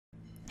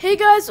Hey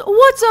guys,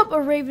 what's up?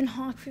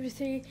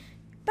 Ravenhawk53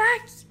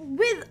 back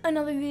with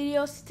another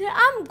video. So today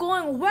I'm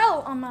going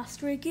well on my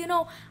streak. You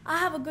know, I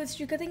have a good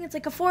streak. I think it's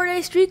like a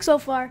 4-day streak so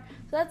far.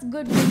 So that's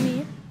good for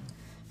me.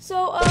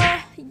 So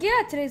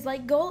yeah, today's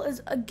like goal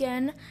is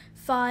again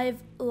 5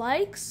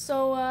 likes.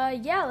 So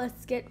yeah,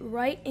 let's get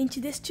right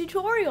into this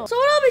tutorial. So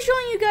what I'll be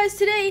showing you guys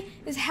today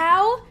is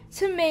how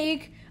to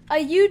make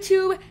a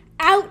YouTube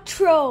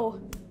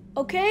outro.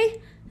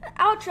 Okay?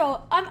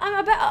 Outro.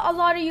 I bet a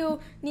lot of you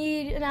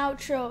need an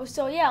outro.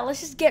 So yeah, let's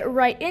just get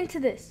right into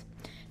this.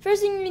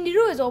 First thing you need to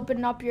do is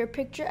open up your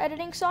picture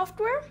editing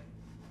software.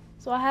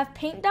 So I have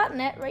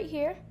paint.net right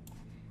here.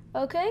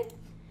 Okay?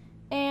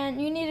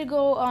 And you need to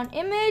go on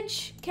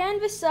image,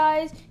 canvas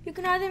size. You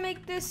can either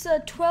make this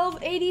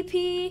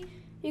 1280p,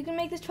 you can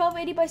make this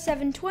 1280 by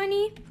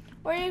 720,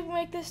 or you can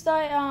make this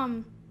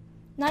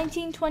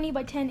 1920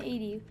 by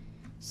 1080.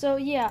 So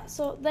yeah,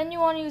 so then you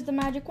want to use the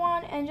magic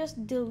wand and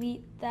just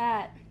delete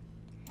that.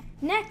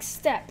 Next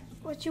step,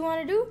 what you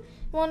want to do, you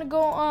want to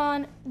go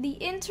on the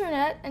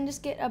internet and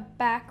just get a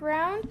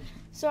background.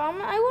 So I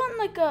want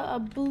like a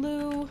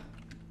blue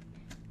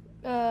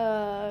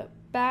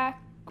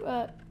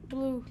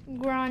blue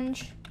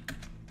grunge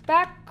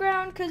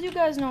background, because you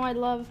guys know I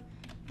love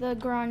the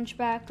grunge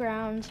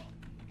background.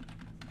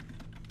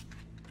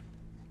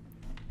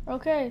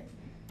 Okay.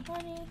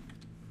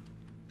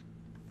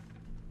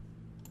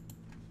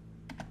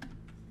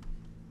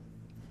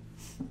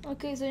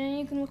 Okay, so then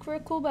you can look for a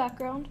cool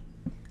background.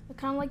 I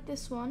kind of like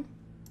this one.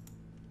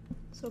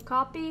 So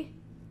copy,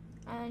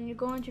 and you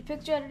go into your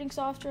picture editing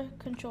software,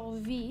 Control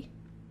V.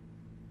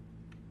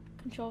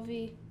 Control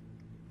V.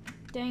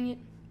 Dang it.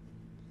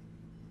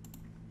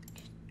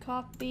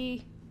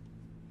 Copy,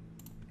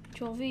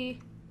 Control V,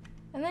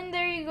 and then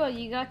there you go.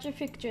 You got your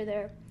picture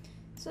there.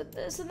 So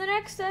the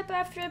next step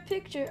after a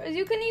picture is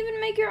you can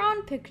even make your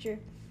own picture.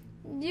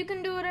 You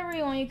can do whatever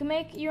you want. You can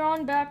make your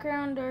own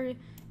background, or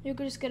you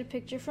could just get a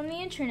picture from the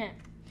internet.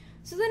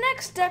 So the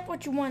next step,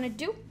 what you want to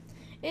do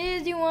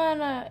is you want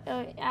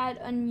to add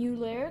a new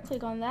layer.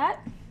 Click on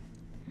that,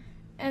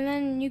 and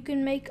then you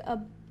can make a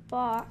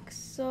box.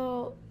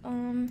 So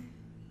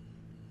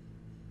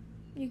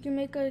you can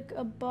make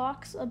a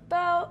box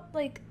about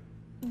like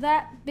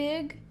that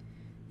big,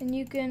 and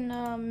you can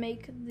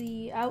make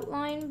the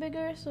outline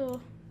bigger, so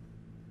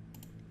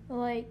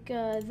like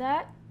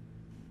that,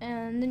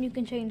 and then you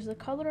can change the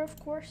color, of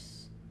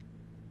course.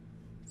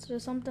 So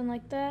something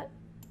like that.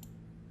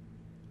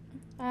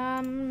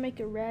 Make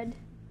it red,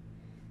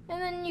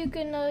 and then you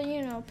can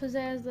you know,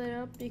 pizzazz that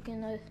up. You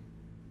can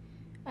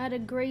add a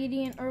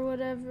gradient or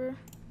whatever.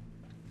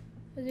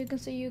 As you can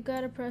see, you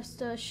gotta press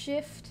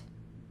shift.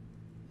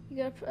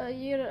 You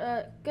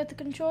gotta get the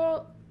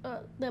control,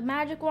 the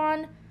magic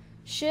wand,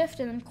 shift,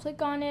 and then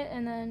click on it,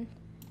 and then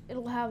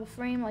it'll have a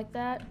frame like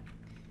that.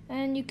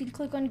 And you can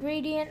click on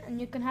gradient,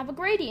 and you can have a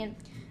gradient.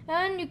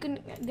 And you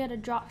can get a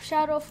drop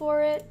shadow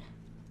for it.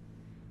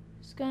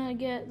 It's gonna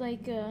get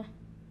like a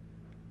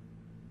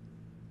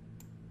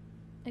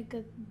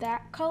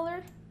that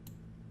color.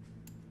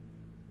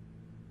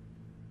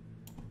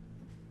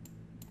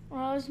 Or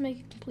I'll just make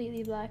it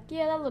completely black.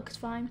 Yeah, that looks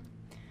fine.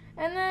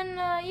 And then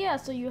yeah,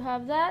 so you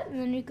have that,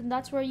 and then you can.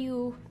 That's where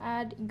you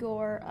add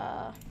your.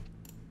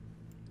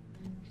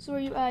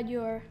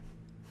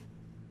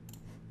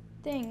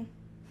 Thing.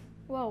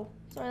 Whoa,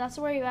 sorry. That's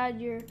where you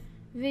add your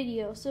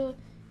video. So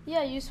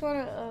yeah, you just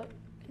wanna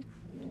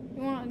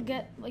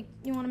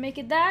you wanna make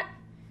it that.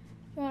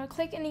 You wanna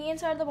click in the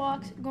inside of the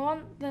box, go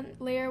on the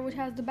layer which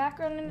has the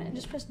background in it, and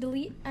just press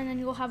delete, and then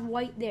you'll have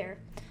white there,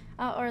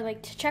 or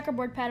like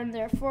checkerboard pattern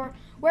there for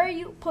where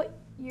you put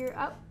your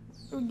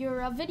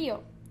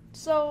video.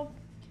 So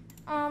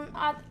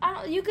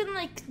you can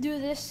like do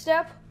this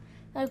step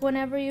like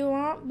whenever you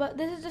want, but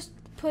this is just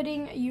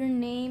putting your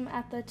name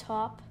at the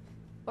top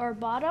or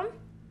bottom.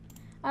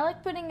 I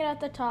like putting it at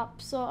the top,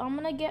 so I'm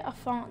gonna get a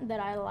font that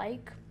I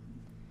like.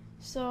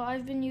 So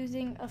I've been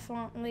using a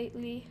font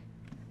lately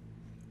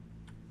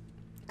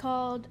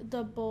called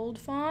the bold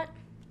font.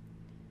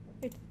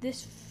 It's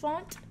this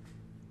font,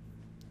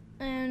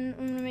 and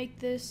I'm gonna make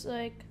this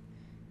like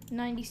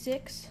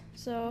 96.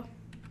 So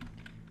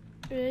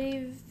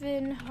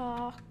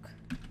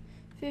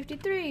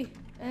Ravenhawk53,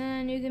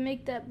 and you can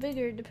make that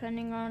bigger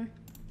depending on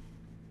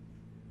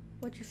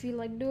what you feel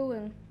like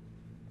doing.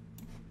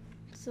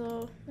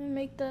 So let me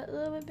make that a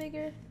little bit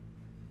bigger.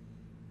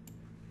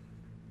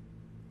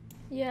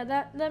 Yeah,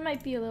 that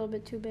might be a little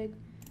bit too big.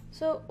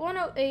 So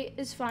 108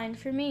 is fine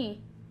for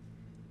me.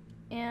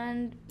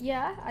 And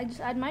yeah, I just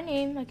add my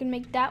name. I can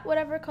make that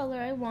whatever color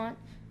I want.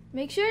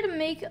 Make sure to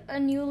make a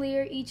new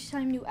layer each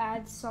time you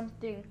add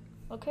something.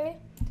 Okay?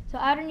 So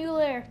add a new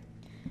layer,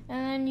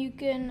 and then you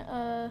can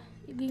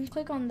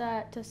click on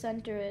that to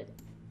center it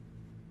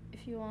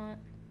if you want.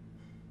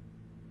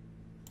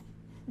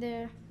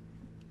 There.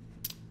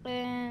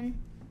 And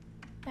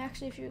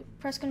actually, if you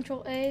press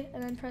Control A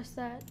and then press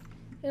that,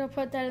 it'll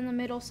put that in the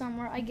middle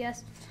somewhere, I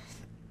guess.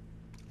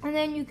 And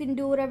then you can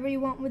do whatever you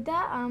want with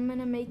that. I'm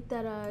gonna make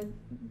that a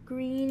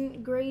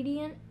green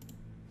gradient.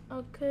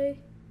 Okay.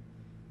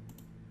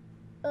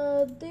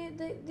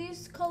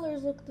 these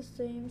colors look the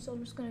same, so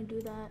I'm just gonna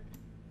do that.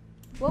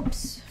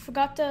 Whoops,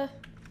 forgot to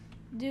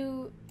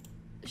do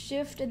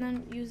shift and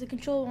then use the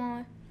control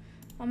wand,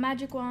 a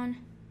magic wand,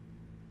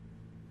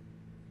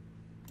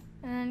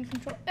 and then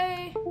control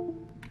A,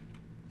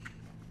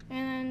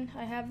 and then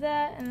I have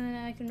that, and then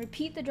I can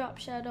repeat the drop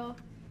shadow,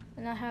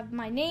 and I have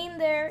my name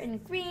there in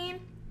green,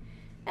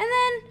 and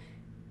then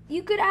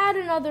you could add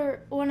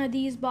another one of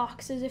these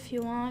boxes if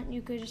you want.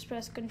 You could just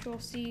press Control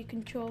C,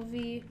 Control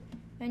V,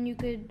 and you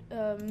could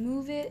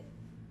move it.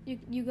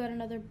 You got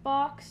another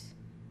box.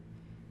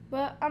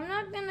 But I'm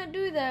not gonna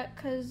do that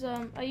because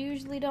I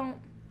usually don't.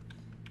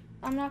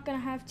 I'm not gonna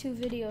have two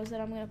videos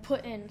that I'm gonna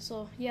put in.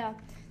 So yeah.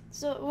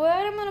 So what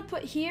I'm gonna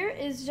put here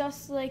is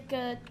just like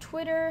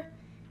Twitter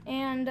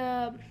and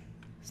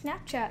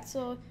Snapchat.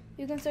 So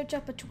you can search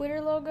up a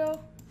Twitter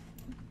logo,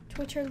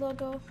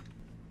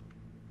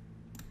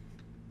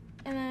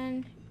 and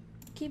then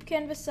keep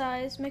canvas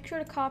size. Make sure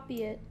to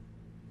copy it.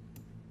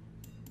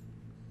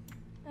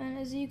 And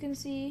as you can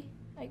see,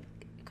 I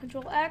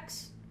Control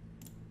X.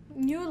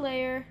 New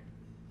layer,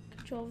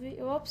 Control V,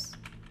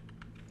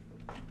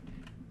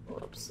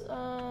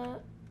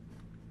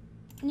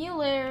 new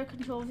layer,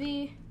 Control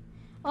V.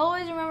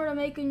 Always remember to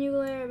make a new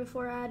layer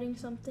before adding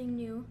something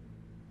new.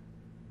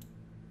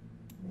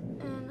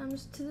 And I'm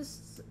just to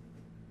this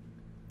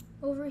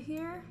over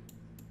here.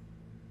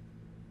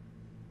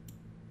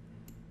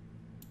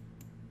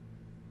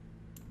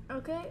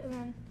 Okay, and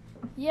then,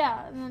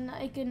 yeah, and then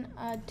I can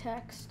add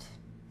text.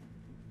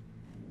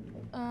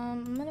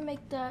 I'm gonna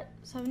make that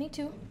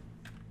 72.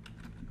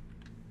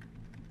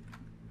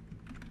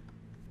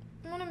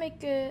 I'm gonna make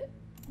the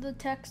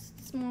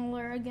text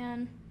smaller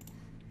again.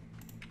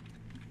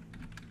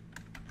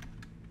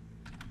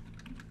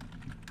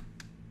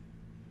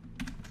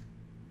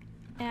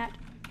 At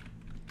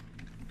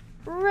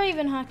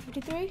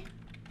Ravenhawk53.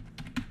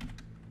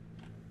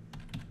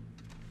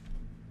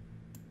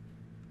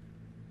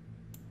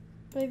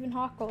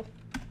 Ravenhawkle.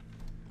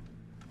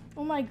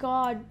 Oh my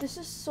god, this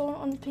is so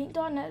on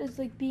paint.net is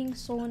like being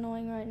so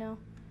annoying right now.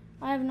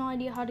 I have no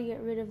idea how to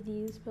get rid of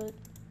these, but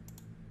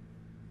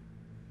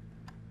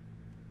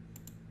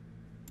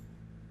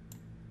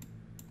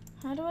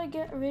how do I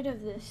get rid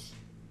of this?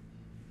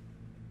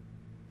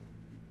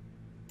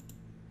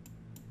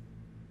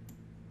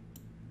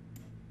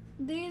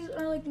 These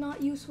are like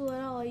not useful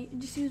at all. I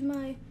just use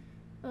my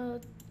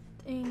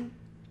thing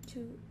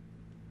to.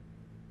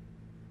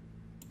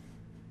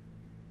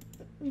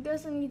 I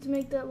guess I need to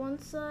make that one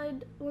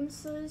size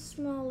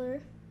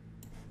smaller,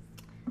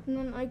 and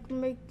then I can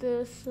make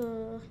this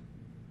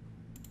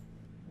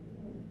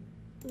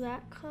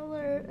that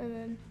color, and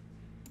then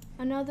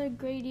another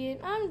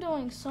gradient. I'm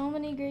doing so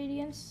many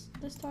gradients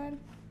this time.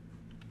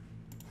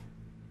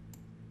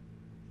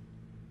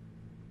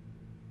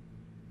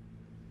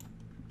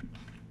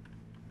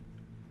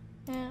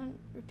 And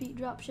repeat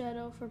drop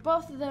shadow for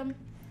both of them.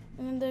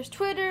 And then there's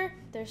Twitter.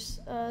 There's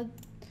now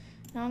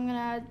I'm gonna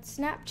add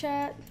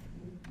Snapchat.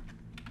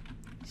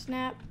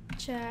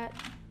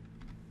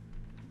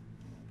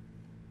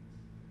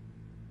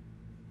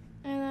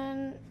 And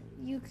then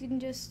you can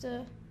just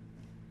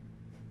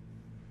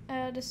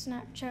add a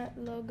Snapchat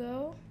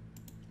logo.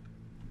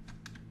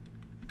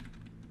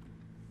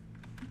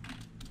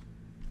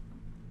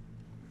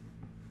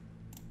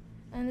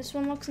 And this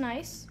one looks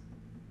nice.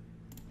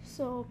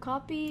 So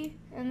copy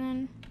and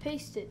then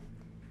paste it.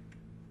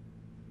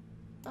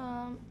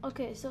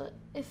 Okay, so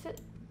if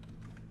it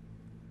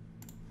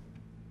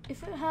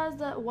has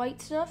that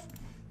white stuff,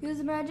 use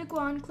the magic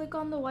wand, click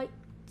on the white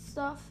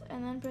stuff,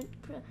 and then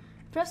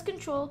press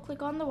Control,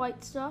 click on the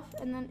white stuff,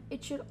 and then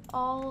it should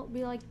all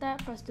be like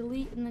that. Press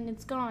delete, and then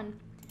it's gone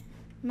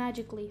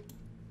magically.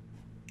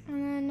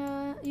 And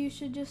then you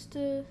should just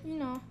you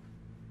know,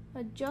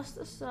 adjust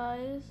the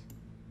size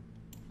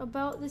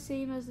about the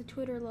same as the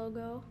Twitter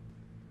logo.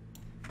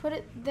 Put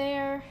it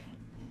there,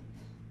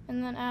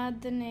 and then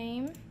add the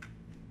name.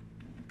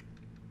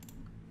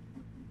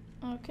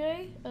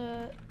 Okay,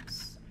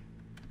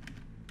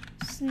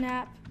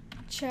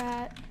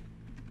 Snapchat.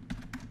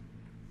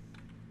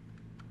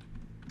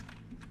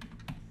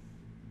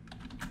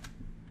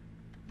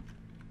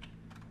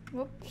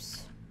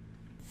 Whoops.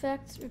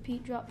 Effects,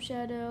 repeat drop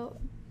shadow.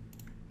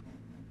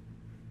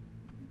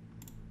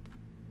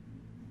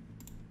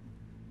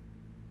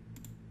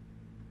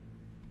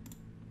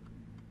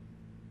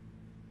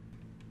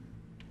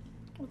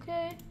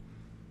 Okay.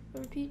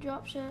 Repeat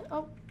drop shadow.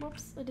 Oh,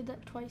 whoops, I did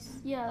that twice.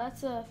 Yeah,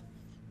 that's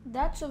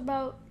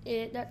about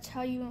it. That's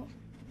how you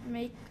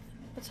make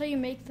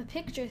the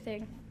picture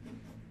thing.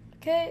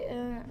 Okay,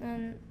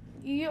 and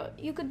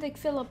you could like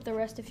fill up the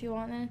rest if you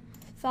want. And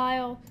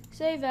file,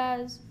 save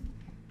as,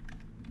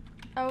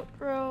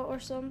 outro or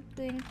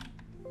something.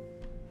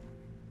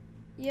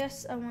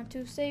 Yes, I want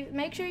to save.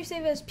 Make sure you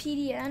save as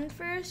PDN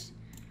first.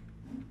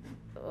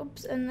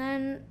 Oops, and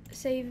then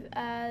save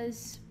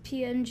as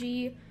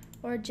PNG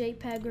or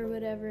JPEG or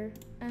whatever.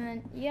 And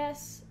then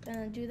yes, and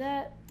then do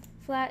that.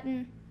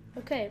 Flatten.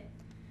 Okay.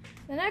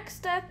 The next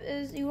step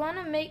is you want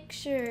to make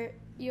sure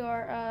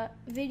your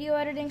video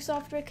editing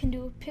software can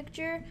do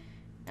picture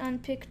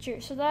and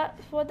picture. So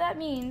what that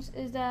means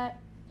is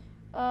that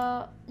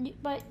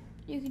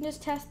you can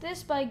just test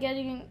this by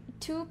getting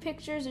 2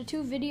 pictures or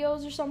 2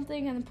 videos or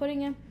something and then putting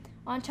them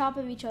on top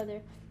of each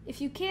other.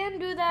 If you can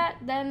do that,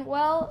 then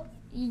well,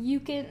 you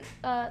can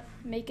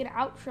make an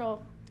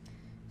outro.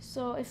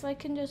 So if I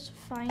can just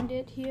find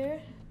it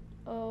here,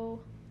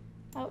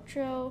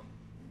 outro.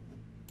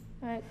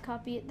 Alright,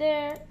 copy it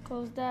there,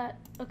 close that.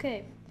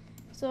 Okay,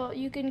 so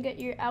you can get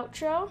your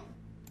outro.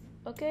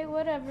 Okay,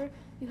 whatever.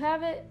 You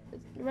have it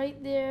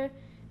right there.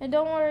 And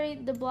don't worry,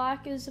 the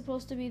black is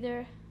supposed to be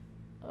there.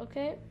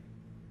 Okay.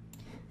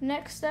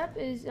 Next step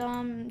is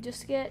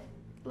just get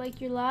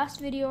like your last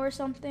video or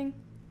something.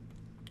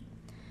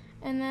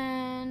 And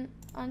then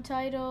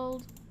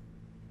untitled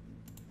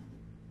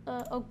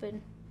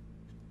open.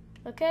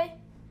 Okay?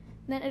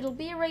 Then it'll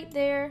be right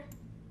there.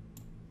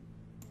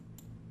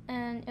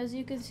 And as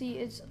you can see,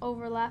 it's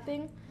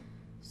overlapping.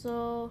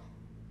 So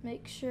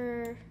make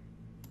sure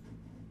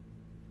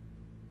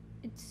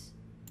it's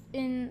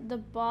in the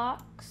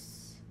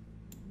box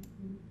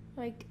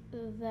like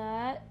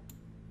that.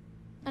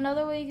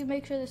 Another way you can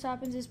make sure this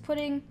happens is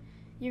putting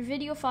your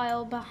video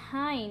file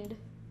behind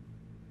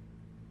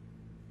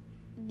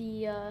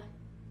the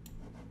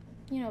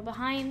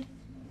behind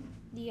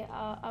the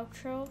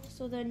outro.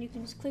 So then you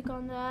can just click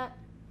on that,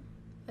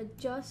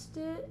 adjust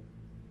it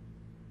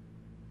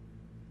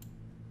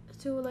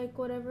to like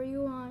whatever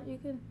you want. You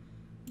can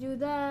do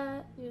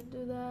that, and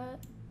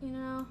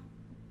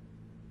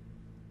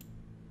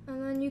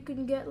then you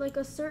can get like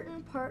a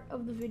certain part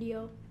of the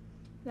video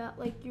that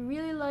like you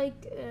really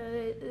like.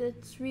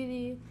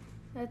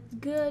 That's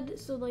good.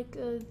 So like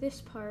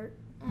this part,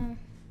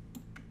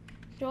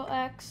 Control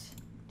X,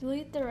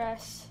 delete the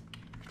rest,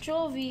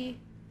 Control V,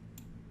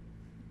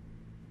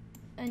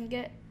 and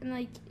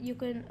like you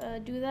can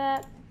do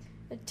that.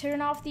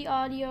 Turn off the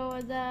audio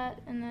of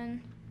that, and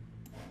then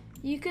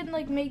you can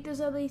like make this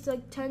at least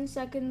like 10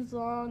 seconds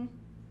long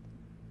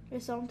or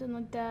something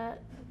like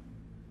that,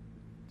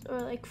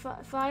 or like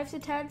 5 to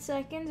 10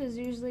 seconds is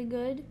usually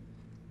good.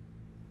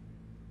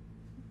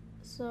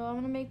 So I'm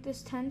gonna make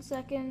this 10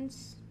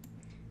 seconds,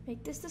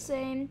 make this the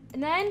same,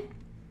 and then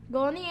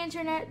go on the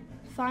internet,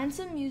 find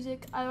some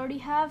music. I already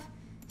have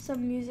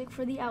some music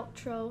for the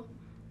outro.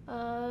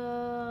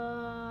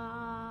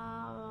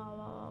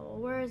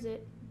 Where is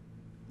it?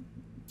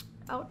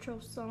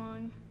 Outro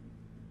song.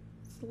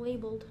 It's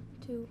labeled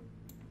too.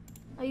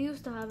 I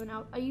used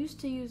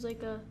to use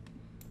like a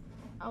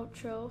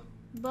outro,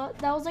 but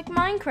that was like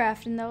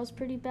Minecraft and that was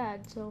pretty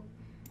bad. So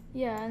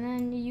yeah, and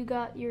then you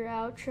got your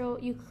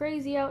outro, you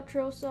crazy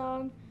outro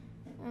song.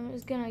 I'm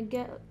just gonna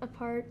get a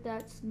part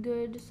that's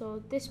good.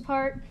 So this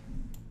part,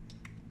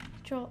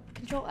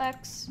 Control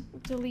X,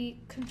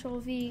 delete, Control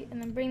V,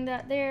 and then bring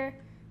that there.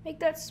 Make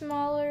that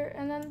smaller,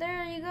 and then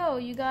there you go.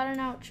 You got an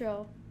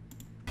outro.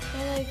 So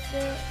like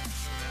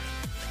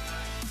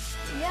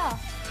yeah.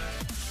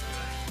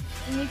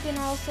 And you can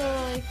also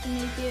like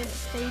make it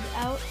fade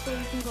out, so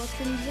you can go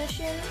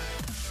transitions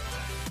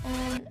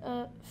and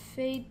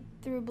fade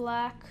through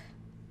black,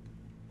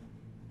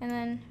 and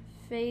then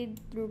fade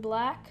through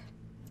black.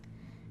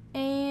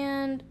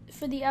 And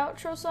for the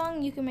outro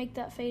song, you can make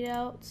that fade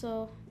out.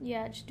 So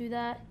yeah, just do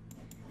that.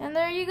 And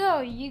there you go.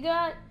 You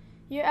got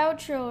your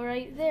outro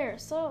right there.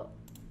 So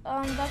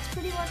that's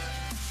pretty much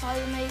how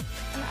you make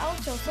an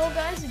outro. So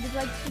guys, if you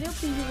liked this video,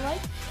 please leave a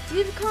like,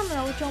 leave a comment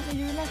on what you want me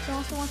to do next. I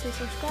also want to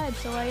subscribe.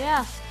 So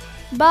yeah,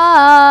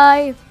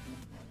 bye.